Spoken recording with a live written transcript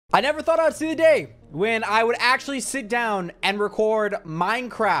I never thought I'd see the day when I would actually sit down and record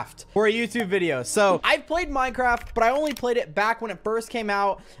Minecraft for a YouTube video. So I've played Minecraft, but I only played it back when it first came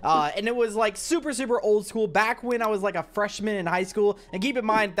out. And it was like super old school, back when I was like a freshman in high school. And keep in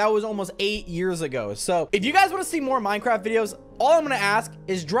mind, that was almost 8 years ago. So if you guys want to see more Minecraft videos, all I'm going to ask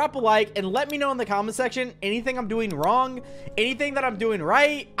is drop a like and let me know in the comment section anything I'm doing wrong, anything that I'm doing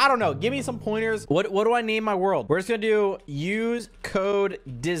right. I don't know. Give me some pointers. What do I name my world? We're just going to do use code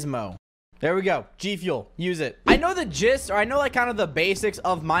Dysmo. There we go. G Fuel. Use it. I know the gist, or I know like kind of the basics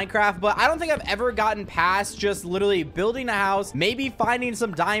of Minecraft, but I don't think I've ever gotten past just literally building a house, maybe finding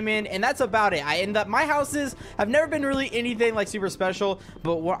some diamond, and that's about it. And that my houses have never been really anything like super special,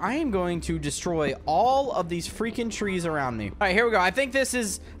 but what I am going to destroy all of these freaking trees around me. All right, here we go. I think this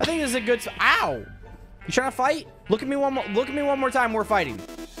is a good. Ow! You trying to fight? Look at me one more. Look at me one more time. We're fighting.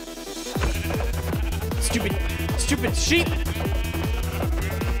 Stupid sheep.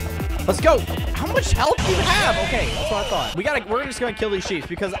 Let's go. How much health do you have? Okay, that's what I thought. We're just gonna kill these sheep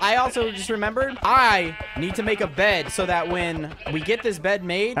because I also just remembered I need to make a bed so that when we get this bed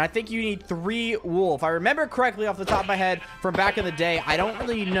made, and I think you need 3 wool. If I remember correctly off the top of my head from back in the day, I don't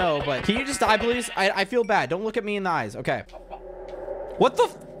really know, but can you just die, please? I feel bad. Don't look at me in the eyes. Okay. What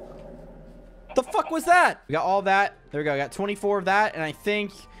the fuck was that? We got all that. There we go. I got 24 of that, and I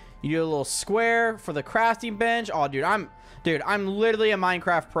think you do a little square for the crafting bench. Oh, dude, I'm literally a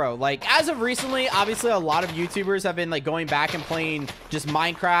Minecraft pro. Like, as of recently, obviously a lot of YouTubers have been like going back and playing just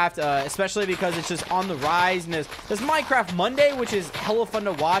Minecraft, especially because it's just on the rise. And there's Minecraft Monday, which is hella fun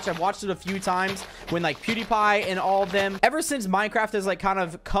to watch. I've watched it a few times when like PewDiePie and all of them. Ever since Minecraft has like kind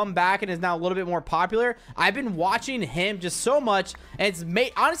of come back and is now a little bit more popular, I've been watching him just so much. And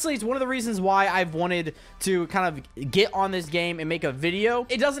honestly, it's one of the reasons why I've wanted to kind of get on this game and make a video.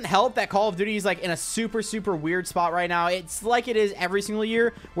 It doesn't help that Call of Duty is like in a super weird spot right now. It's like it is every single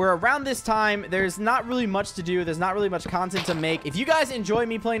year, where around this time there's not really much to do, there's not really much content to make. If you guys enjoy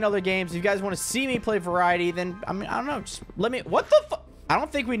me playing other games, if you guys want to see me play variety, then I mean, I don't know, just let me. What the fuck? I don't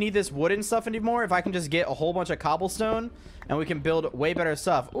think we need this wooden stuff anymore. If I can just get a whole bunch of cobblestone and we can build way better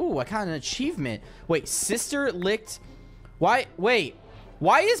stuff. Ooh, I got an achievement. Wait, sister licked. Why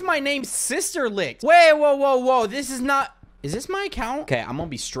is my name Sister Licked? Wait, whoa. This is not. Is this my account? Okay, I'm gonna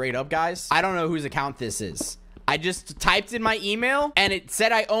be straight up, guys. I don't know whose account this is. I just typed in my email and it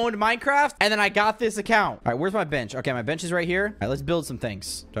said I owned Minecraft, and then I got this account. All right, where's my bench? Okay, my bench is right here. All right, let's build some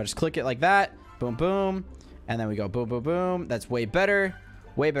things. Do I just click it like that? Boom, boom. And then we go boom, boom, boom. That's way better.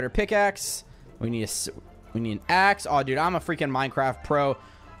 Way better pickaxe. We need an axe. Oh, dude, I'm a freaking Minecraft pro.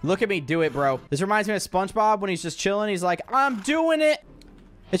 Look at me do it, bro. This reminds me of SpongeBob when he's just chilling. He's like, I'm doing it.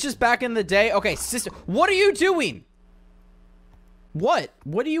 It's just back in the day. Okay, sister, what are you doing? What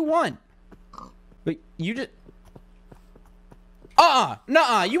do you want? Wait, you just...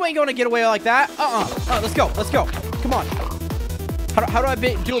 Nuh-uh, you ain't gonna get away like that. Let's go. Come on. How do I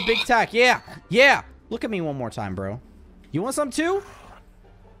do a big attack? Yeah. Look at me one more time, bro. You want some too?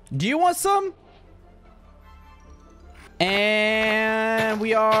 Do you want some? And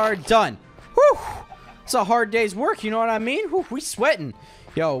we are done. Whew. It's a hard day's work, you know what I mean? Whew, we sweating.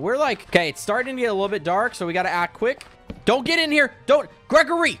 Yo, we're like, okay, it's starting to get a little bit dark, so we gotta act quick. Don't get in here. Don't.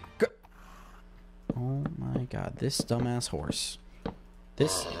 Gregory. Oh my God, this dumbass horse.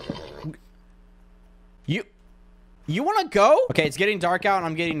 This. You want to go? Okay, it's getting dark out and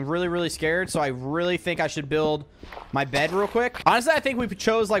I'm getting really scared, so I really think I should build my bed real quick. Honestly, I think we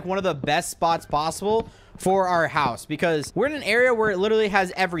chose like one of the best spots possible for our house because we're in an area where it literally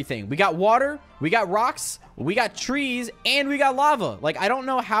has everything. We got water, we got rocks, we got trees, and we got lava. Like, I don't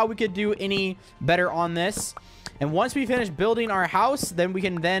know how we could do any better on this. And once we finish building our house, then we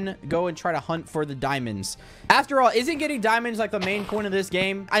can then go and try to hunt for the diamonds. After all, isn't getting diamonds like the main point of this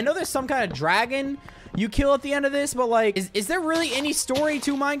game? I know there's some kind of dragon you kill at the end of this, but like, is there really any story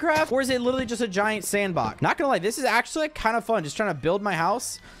to Minecraft? Or is it literally just a giant sandbox? Not gonna lie, this is actually kind of fun. Just trying to build my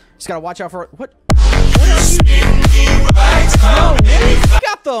house. Just gotta watch out for... What you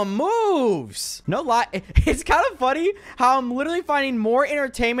got the moves. No lie. It's kind of funny how I'm literally finding more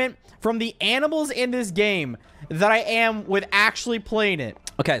entertainment from the animals in this game than I am with actually playing it.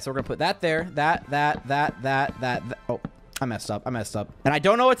 Okay, so we're gonna put that there. That. Oh, I messed up. And I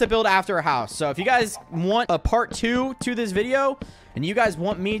don't know what to build after a house. So if you guys want a part 2 to this video, and you guys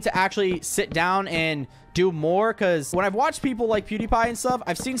want me to actually sit down and do more, because when I've watched people like PewDiePie and stuff,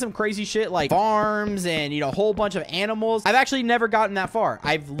 I've seen some crazy shit like farms and, you know, a whole bunch of animals. I've actually never gotten that far.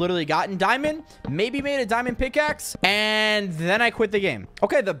 I've literally gotten diamond, maybe made a diamond pickaxe, and then I quit the game.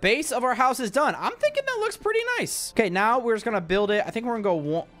 Okay, the base of our house is done. I'm thinking that looks pretty nice. Okay, now we're just gonna build it. I think we're gonna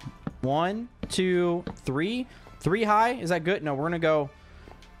go 1, 2, 3 high. Is that good? No, we're gonna go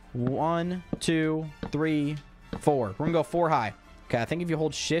 1, 2, 3, 4. We're gonna go 4 high. Okay, I think if you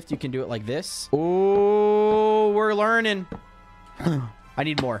hold shift, you can do it like this. Oh, we're learning. I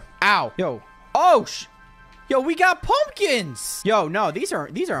need more. Ow. Yo. Oh, yo, we got pumpkins. Yo, no, these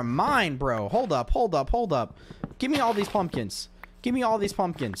are mine, bro. Hold up. Give me all these pumpkins. Give me all these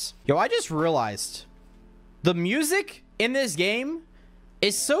pumpkins. Yo, I just realized the music in this game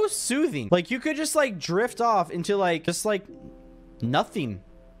is so soothing. Like, you could just, like, drift off into, like, just, like, nothing.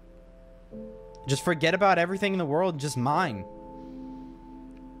 Just forget about everything in the world, just mine.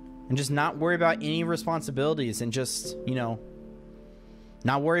 And just not worry about any responsibilities and just, you know,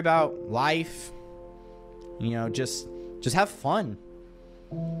 not worry about life. You know, just have fun.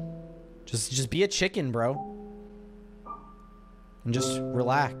 Just be a chicken, bro. And just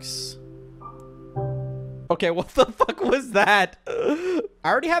relax. Okay, what the fuck was that? I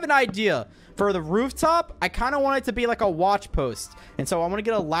already have an idea. For the rooftop, I kind of want it to be like a watch post. And so I want to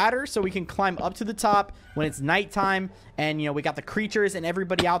get a ladder so we can climb up to the top when it's nighttime. And, you know, we got the creatures and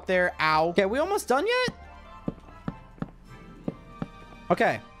everybody out there. Ow. Okay, we almost done yet?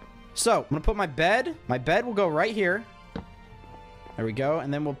 Okay. So, I'm going to put my bed. My bed will go right here. There we go.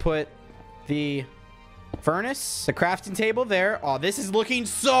 And then we'll put the furnace, the crafting table there. Oh, this is looking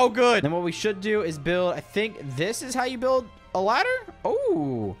so good. Then what we should do is build, I think this is how you build a ladder.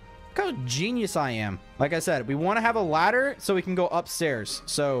 Oh, look how genius I am. Like I said, we want to have a ladder so we can go upstairs.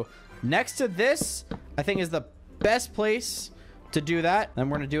 So next to this, I think is the best place to do that. Then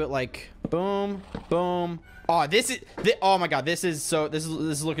we're going to do it like boom, boom. Oh, oh my God, this is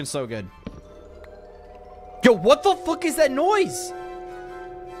looking so good. Yo, what the fuck is that noise?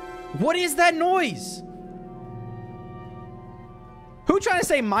 What is that noise? Who trying to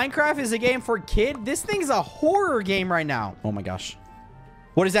say Minecraft is a game for kid? This thing's a horror game right now. Oh my gosh.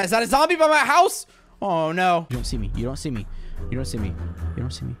 What is that? Is that a zombie by my house? Oh no. You don't see me. You don't see me. You don't see me. You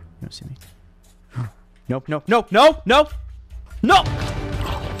don't see me. You don't see me. Nope, nope, nope, no, no, no.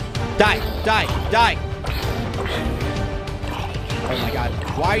 Die, die, die. Oh my God.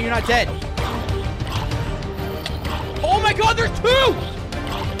 Why are you not dead? Oh my God, there's 2.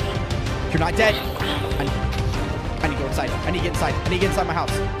 You're not dead. I need to go inside. I need to get inside. I need to get inside my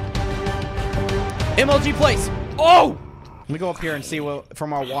house. MLG place. Oh! Let me go up here and see what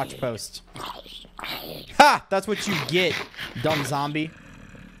from our watch post. Ha! That's what you get, dumb zombie.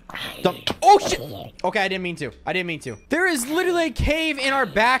 Dumb. Oh shit! Okay, I didn't mean to. I didn't mean to. There is literally a cave in our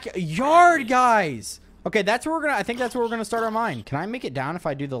backyard, guys. Okay, that's where we're gonna. I think that's where we're gonna start our mine. Can I make it down if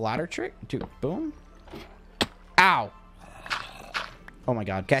I do the ladder trick? Dude, boom. Ow. Oh my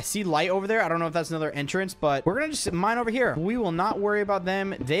God. Okay, I see light over there. I don't know if that's another entrance, but we're gonna just mine over here. We will not worry about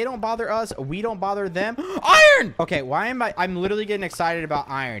them. They don't bother us. We don't bother them. Iron! Okay, why am I'm literally getting excited about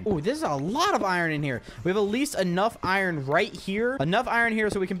iron. Oh, there's a lot of iron in here. We have at least enough iron right here. Enough iron here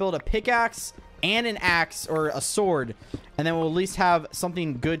so we can build a pickaxe and an axe or a sword. And then we'll at least have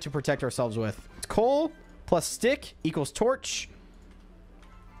something good to protect ourselves with. Coal plus stick equals torch.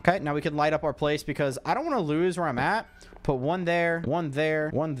 Okay, now we can light up our place because I don't want to lose where I'm at. Put one there, one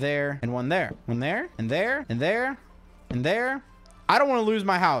there, one there, and one there. One there, and there, and there, and there. I don't want to lose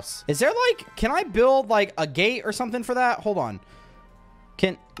my house. Is there like, can I build like a gate or something for that? Hold on.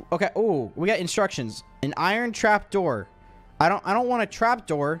 Okay. Oh, we got instructions. An iron trap door. I don't want a trap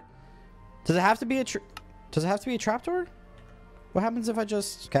door. Does it have to be a trap door? What happens if I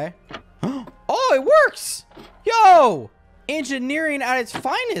just, okay. Oh, it works. Yo, engineering at its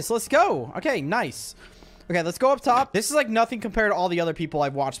finest. Let's go. Okay, nice. Okay, let's go up top. This is like nothing compared to all the other people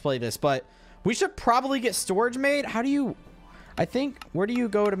I've watched play this, but we should probably get storage made. How do you, I think, where do you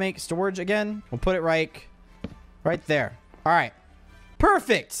go to make storage again? We'll put it right there. All right,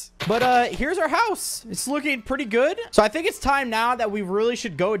 perfect. But here's our house. It's looking pretty good. So I think it's time now that we really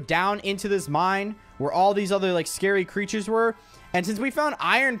should go down into this mine where all these other like scary creatures were. And since we found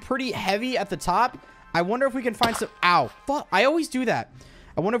iron pretty heavy at the top, I wonder if we can find some, ow, fuck, I always do that.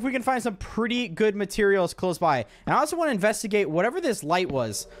 I wonder if we can find some pretty good materials close by. And I also want to investigate whatever this light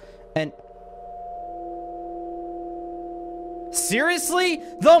was. And seriously,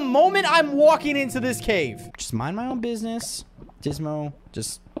 the moment I'm walking into this cave, just mind my own business. Dysmo,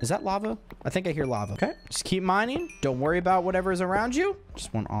 just, is that lava? I think I hear lava. Okay, just keep mining. Don't worry about whatever is around you.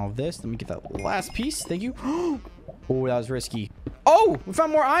 Just want all of this. Let me get that last piece. Thank you. Oh, that was risky. Oh, we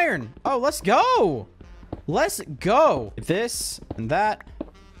found more iron. Oh, let's go. Let's go. This and that.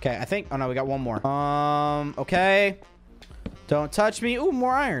 Okay, I think, oh no, we got one more. Okay. Don't touch me. Ooh,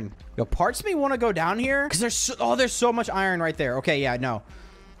 more iron. Yo, parts of me want to go down here because there's so much iron right there. Okay, yeah, no.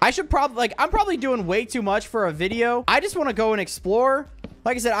 I should probably, like, I'm probably doing way too much for a video. I just want to go and explore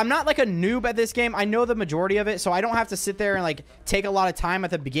Like I said, I'm not like a noob at this game. I know the majority of it, so I don't have to sit there and like take a lot of time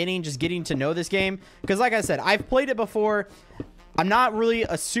at the beginning just getting to know this game. Because like I said, I've played it before. I'm not really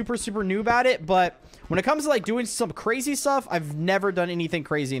a super noob at it, but when it comes to like doing some crazy stuff, I've never done anything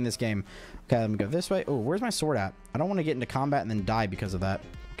crazy in this game. Okay, let me go this way. Oh, where's my sword at? I don't want to get into combat and then die because of that.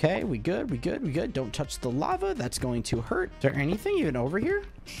 Okay, we good, we good, we good. Don't touch the lava. That's going to hurt. Is there anything even over here?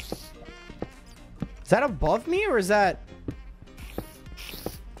 Is that above me or is that...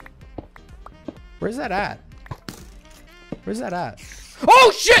 Where's that at? Where's that at?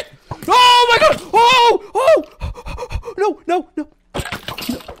 Oh, shit! Oh, my God! Oh! Oh! No, no, no.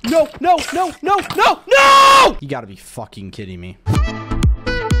 No, no, no, no, no, no! You gotta be fucking kidding me.